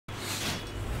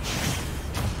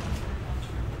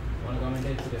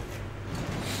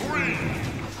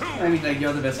I mean, like,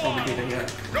 you're the best commentator here.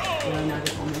 I'm not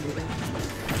a commentator.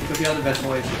 Because you're the best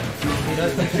voice here.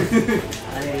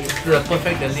 The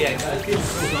perfect Delhi accent.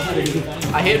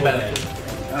 I hate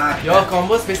Battlefield. Your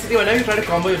combos, basically, whenever you try to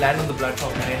combo, you land on the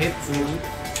platform. And I hate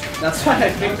That's why I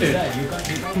picked it. You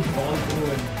can't fall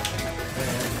through and...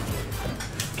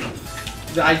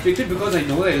 I picked it because I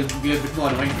know that it'll be a bit more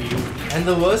annoying for you. And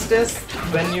the worst is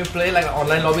when you play like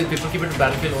online lobbies, people keep it to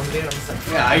Battlefield only, and I'm just like,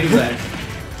 yeah, I do that.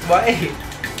 Why?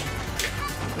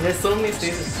 There's so many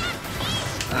stages.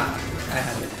 I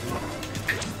have it.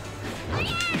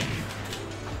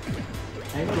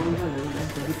 I don't know,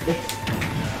 that's very great.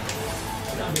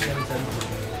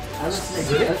 I was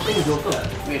playing Joker.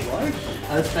 Wait, what?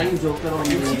 I was trying Joker on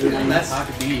the line. That's hard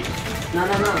to beat. No.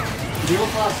 Zero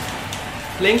fast.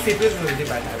 Playing CPUs is a really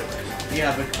bad habit.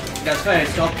 Yeah, but that's why I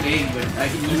stopped playing, but I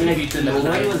can easily beat the level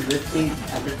 9. Nobody was drifting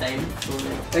at the time, so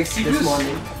like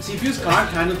CPUs can't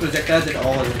handle projectiles at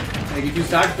all. Like if you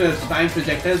start spamming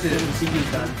projectiles, then the CPU's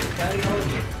done.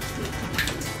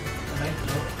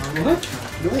 What?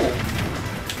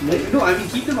 No, I mean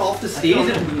keep them off the stage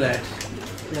and do that.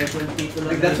 Like when people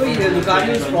like that's why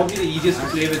Lucario is probably the easiest to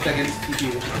play with against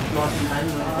CPU.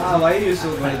 Why are you so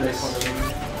good at this?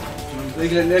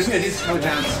 Like, let me at least have a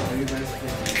chance.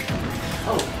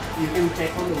 Oh, you can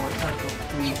check on the WhatsApp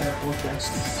post that.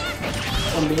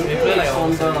 Or maybe like on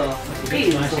the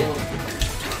page, so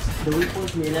do we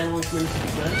post mail announcements as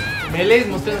well? Melee is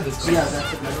mostly on this page. Yeah,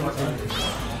 that's it.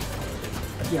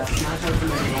 Yeah, Smash also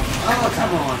my one. Oh,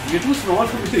 come on. You're too small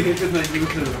for me to hit with my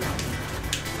neutral.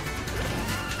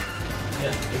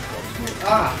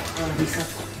 He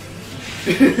sucks.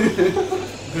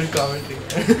 Good commentary.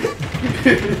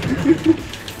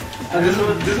 And this is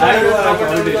I don't know how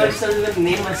to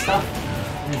name my stuff.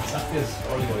 Stuff is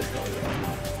all yours.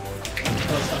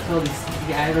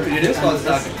 It is called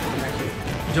Stuck.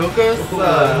 Joker's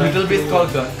little beast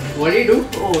called Gun. What do you do?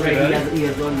 Oh, right, he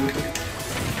has one Mewtwo.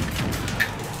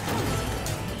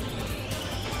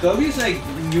 Kirby is like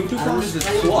Mewtwo form is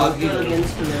so ugly.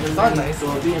 Against level not nice.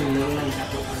 Kirby and level 9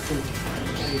 Tackle.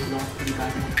 He's not pretty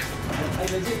bad. I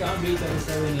legit can't beat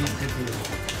 7, 8, 6.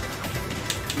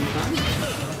 You can't?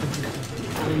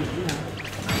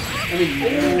 I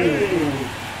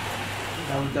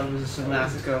mean, that was a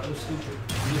massacre.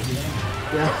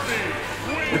 Yeah.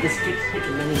 But the stick hit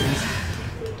many times.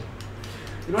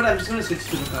 You know what? I'm just gonna switch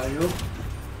to Lucario.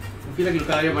 I feel like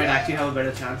Lucario might actually have a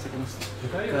better chance against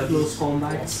Close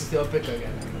combats. It's your pick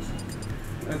again.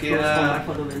 Okay, Close combat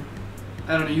for the win. I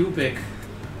don't know, you pick.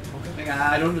 Like,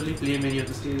 I don't really play many of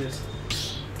the stages.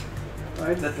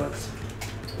 Alright, that works.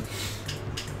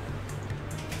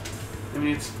 I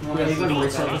mean, it's more Yeah, you got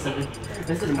voice out of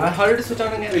How did you switch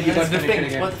on again? Wait, you got it's drifting.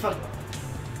 again. What the fuck?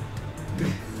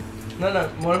 No,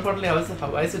 more importantly,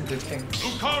 why is it drifting?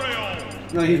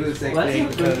 Lucario! No, he was like playing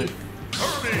with Kirby!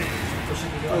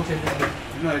 Okay,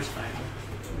 no, it's fine.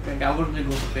 Okay, I wouldn't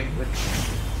go for pink, but it's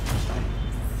fine.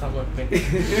 Somewhat pink.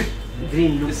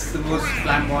 Green look. This is the most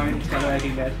flamboyant color I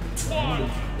can get.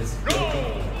 It's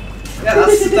Yeah,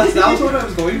 that's what I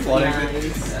was going for. Yeah, like,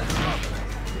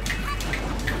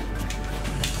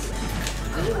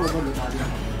 I don't know about Lucario.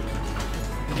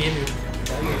 Game you.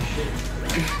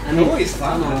 I mean, no, it's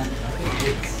fun.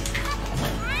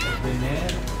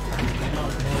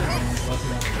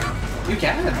 You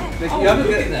can. Like,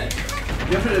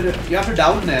 you have to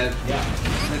down there. Yeah.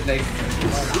 But like,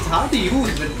 it's hard to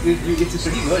use, but it's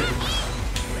pretty good.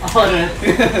 Alright.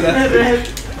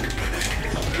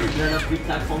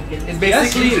 Platform kill. It's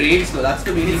basically raids though. That's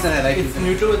the main reason I like it. It's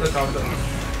Mewtwo with the counter.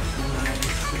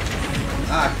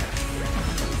 Crap.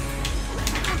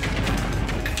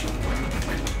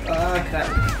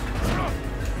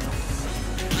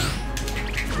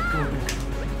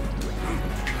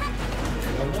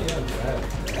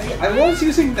 I was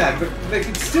using that, but like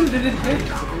it still didn't hit.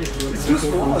 It's too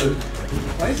small.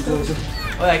 Why is it so?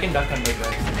 Oh, I can duck under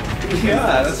that.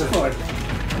 Yeah, that's what.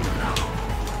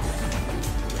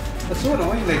 That's so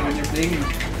annoying. Like when you're playing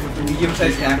with a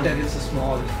medium-sized character and it's so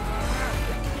small.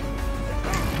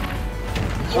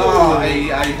 Oh,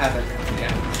 I have it.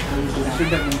 Yeah. I should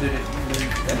have moved it.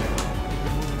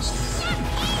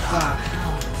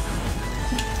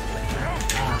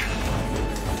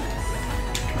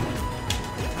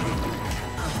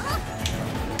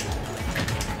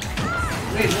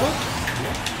 Wait, what?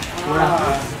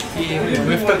 He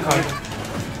whiffed a card.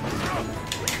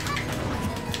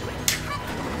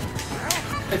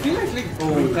 I feel like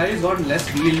Lucario's gotten less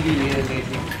BLD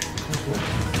lately.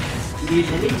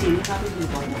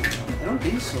 I don't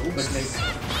think so, but like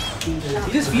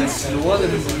he just feels slower than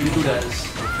Mewtwo does.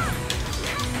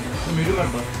 Mewtwo got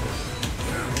buffed.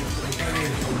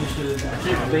 Should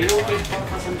Bayo get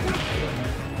caught or something?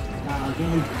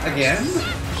 Again?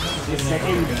 The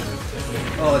second.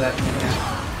 Oh, that.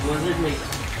 Was it like.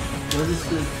 Was it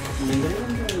still lingering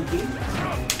in the game?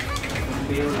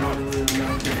 Bayo not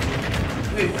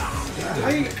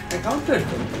Wait, I counted.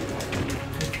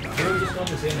 They were just not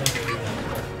the same as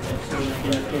So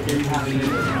it didn't have any.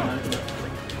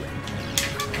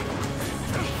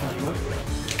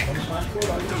 on Smash 4,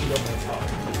 I think you got my power.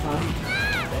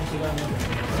 Once you got my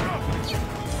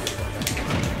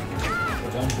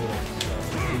we're down to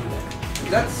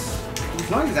That's. It's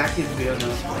not exactly weird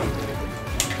now.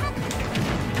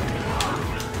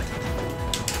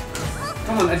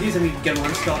 Come on, at least I mean get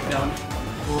one stop down.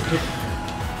 Okay.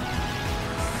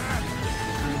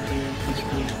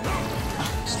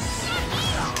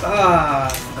 Ah.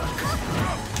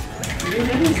 You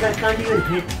realize that can't even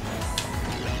hit.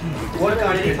 What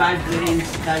can't very hit? bad range,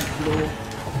 that blow.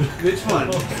 Which one?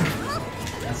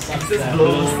 This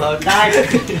blow sucks. That.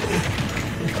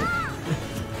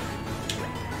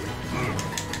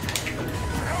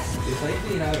 It's like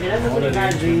they have It has a all very the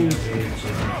bad range.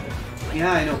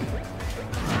 Yeah, I know.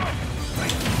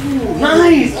 Ooh,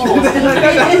 nice! Oh,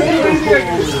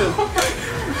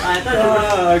 I thought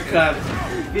Oh crap.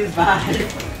 it's bad.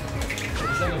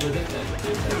 It's like a projectile.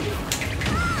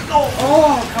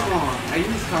 Oh, come on. I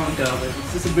used counter, but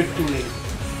it's just a bit too late.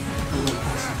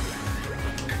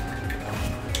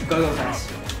 Gotta go fast.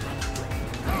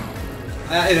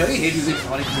 I really hate using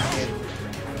Sonic in this game.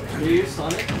 Do you use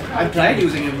Sonic? I've tried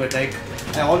using him, but like,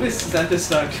 I always set the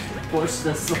start. Force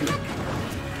the Sonic.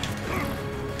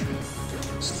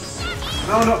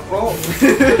 No, no, oh.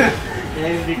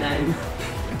 Every time.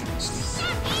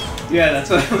 Yeah, that's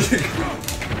what I was thinking.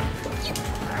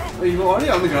 Oh, you were already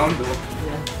on the ground though.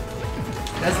 Yeah.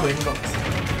 That's Winbox.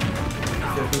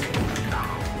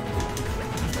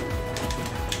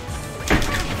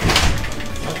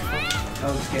 That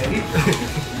was scary.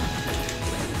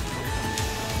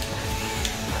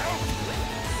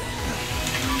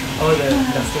 Oh, the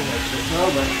dusting actually. No,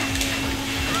 but.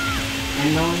 And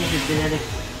now he has a genetic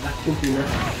vacuum cleaner.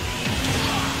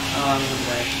 I'm gonna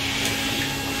die.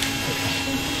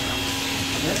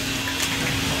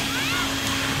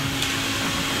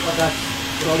 Oh, that's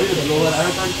probably the blower. I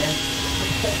can't tell.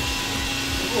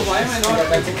 Oh, why am I not?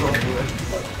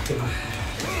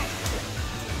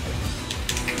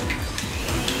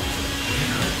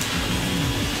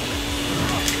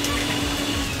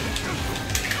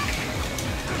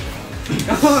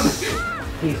 Come on!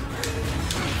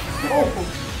 Oh!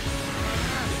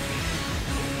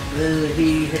 Will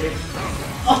he hit it?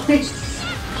 Oh,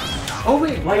 Oh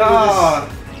wait, Why ah.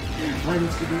 why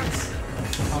must he do this?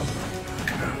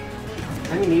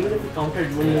 I mean, even if it counted,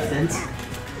 it wouldn't make sense.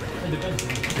 It depends.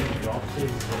 If it drops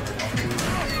his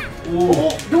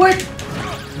Oh, do it!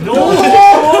 No! Oh,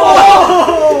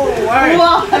 why?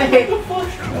 Why?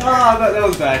 Ah, that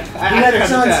was bad. He had a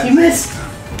chance, he missed!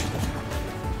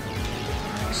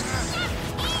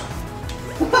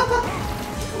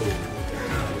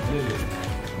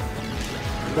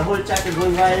 The whole chat is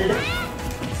going wild.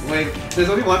 Wait, there's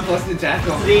only one person in chat.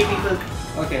 Oh. 3 people.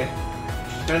 Okay.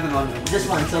 Better than one. Just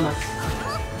one, so much.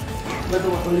 But the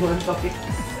only one talking.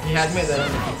 He had me there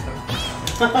on the first time.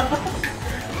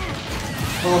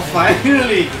 Oh,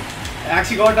 finally! I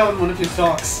actually got down one of your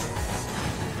stocks.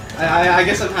 I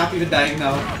guess I'm happy with dying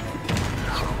now.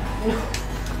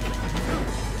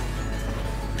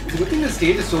 It's a good thing the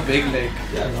stage is so big, like.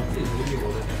 yeah, nothing is really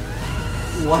worth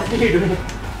it. What are you doing?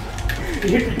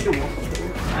 You're trying to walk.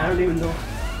 I don't even know.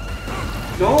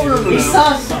 No, no, no, He no.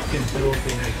 sucks! Suck and throw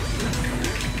thing.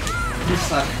 You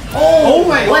suck. Oh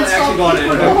my god, one I actually stop got it.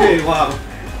 equal. Okay, wow.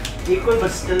 Equal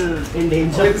but still in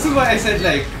danger. Okay, this is why I said,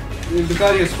 like,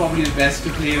 Lucario is probably the best to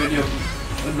play when you're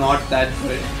not that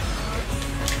good.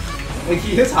 Like,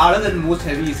 he hits harder than most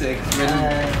heavies, like, when...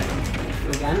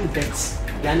 Ganon hits.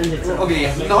 Ganon hits. Okay,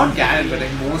 yeah, not Ganon, but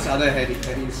like most other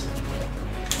heavies.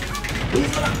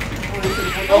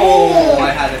 Oh, I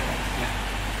had it.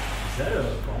 Is that a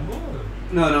combo? Or?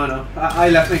 No, no, no. I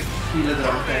left my healer the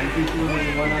wrong time. People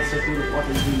want us to do the pot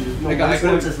and do. No, I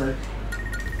could've- as well.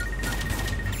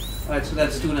 Alright, so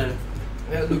that's 2-9.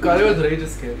 Yeah, Lucario is rage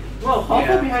is scary. Wow, how Yeah.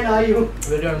 far behind are you?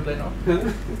 Where do you want to play now?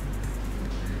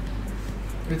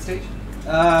 Which stage?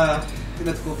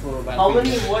 Let's go for Battlefield. How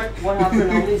many? What happened?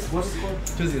 How many? What's the score?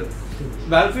 2-0.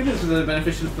 Battlefield is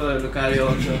beneficial for Lucario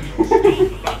also.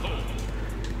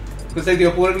 Because like the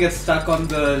opponent gets stuck on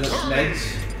the ledge.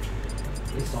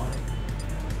 It's on.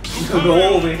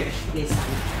 No way. Yes.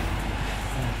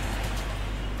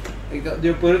 Like the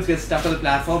opponents get stuck on the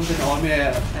platforms and all my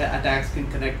attacks can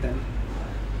connect them.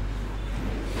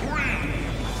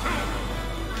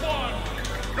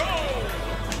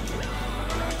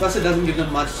 Plus, it doesn't give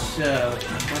them much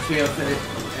way of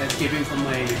escaping from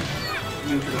my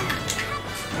Mewtwo.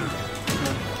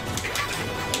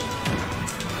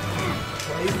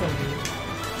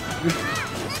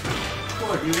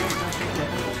 What? You want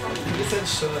to You said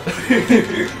sure.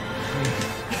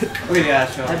 Okay, yeah,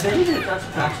 sure. I bet you didn't touch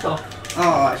Trash Talk. Oh,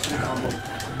 I should have combo.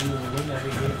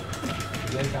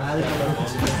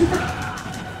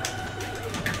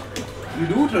 You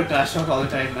do throw trash talk all the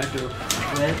time, I do.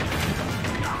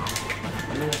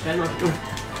 Well, try not to.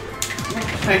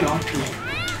 Try not to.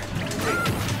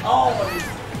 Oh!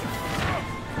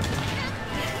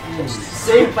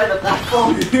 Saved by the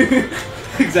platform!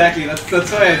 Exactly, that's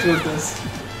why I chose this.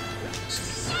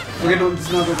 Okay, no, this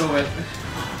is not gonna go well.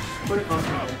 Put it on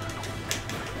there.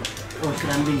 Oh shit,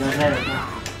 I'm being right now.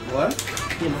 What?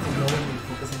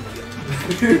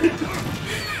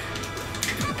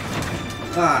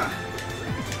 Ah.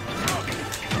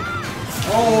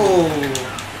 Oh!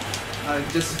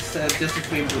 Just a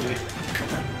frame to it.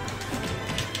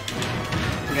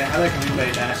 Okay, I like coming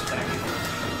by dash attacking.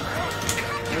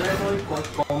 I like how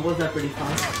combos are pretty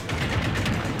fast.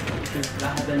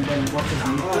 Rather than what is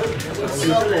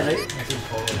neutral, right?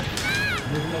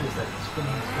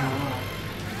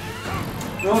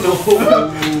 No, no.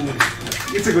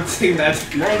 It's a good thing that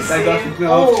Nice I got save. it. No.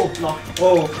 Oh, block.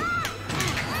 Oh.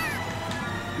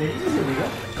 Did you use a bigger?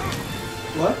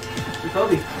 What?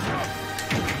 Kirby.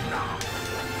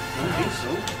 I don't think so.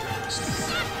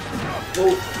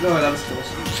 Oh, no, that was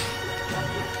close.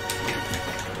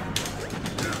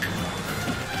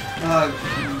 Yeah.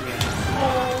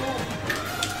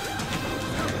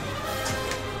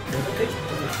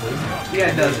 Yeah,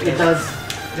 it does. It does.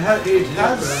 It has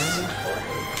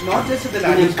not just at the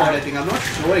landing spot, I think. I'm not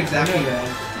sure exactly where.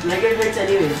 Negative hits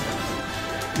anyways.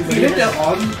 If you hit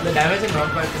on... The damage and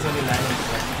knockback is only landing.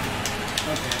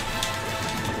 Okay.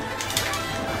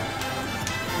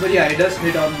 But yeah, it does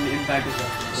hit on impact as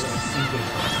well.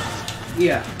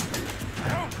 Yeah.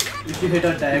 If you hit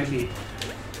on directly.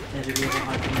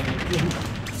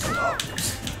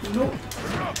 No.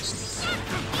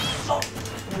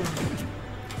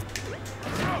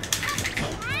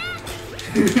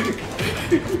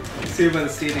 Save by the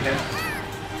state again.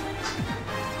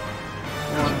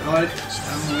 Oh god,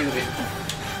 I'm moving away.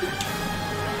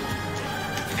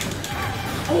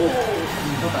 Oh,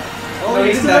 No,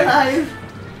 he's he's alive. alive.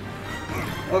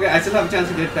 Okay, I still have a chance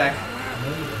to get back.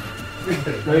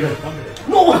 No, you don't.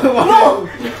 No! No!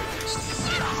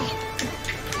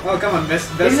 Oh, come on,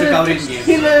 best He recovery in lived. game.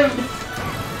 He lived.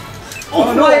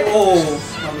 Oh no! my- Oh!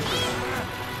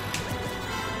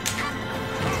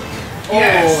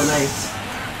 Yes. Oh, nice.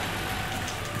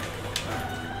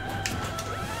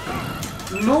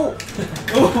 No!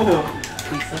 Oh!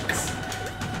 He sucks.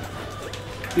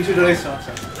 You should really stop,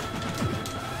 sir.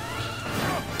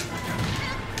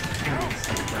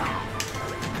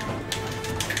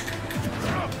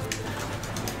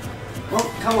 Oh,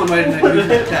 come on, why didn't I use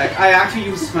that attack? I actually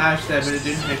used smash there, but it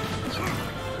didn't hit.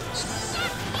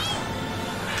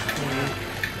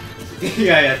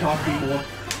 Yeah, talk me more.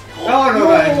 Oh no,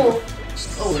 man.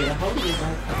 Oh wait, how did you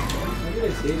back?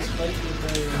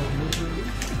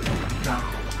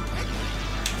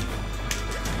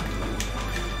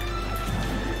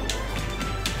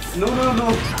 No.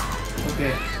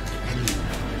 Okay.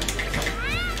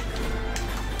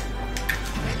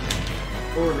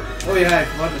 Oh yeah, I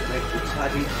forgot it. Like, it's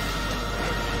hardly.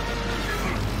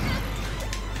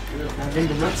 I didn't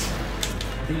do much. I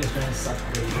think it's gonna suck.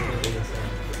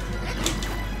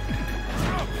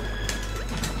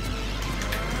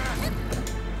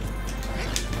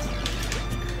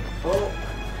 Oh.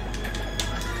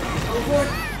 Oh god.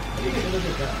 Look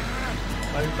at that.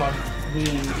 Why you taunt?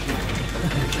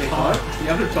 Wait, what? You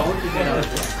have to taunt to get out of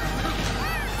this.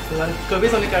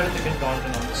 Kirby's only character that can taunt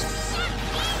and all that.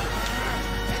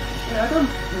 Yeah, I don't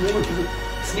know.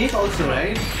 Snake also,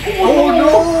 right? Oh no!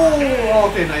 Oh,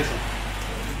 okay, nice one.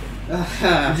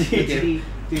 GG.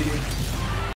 GG.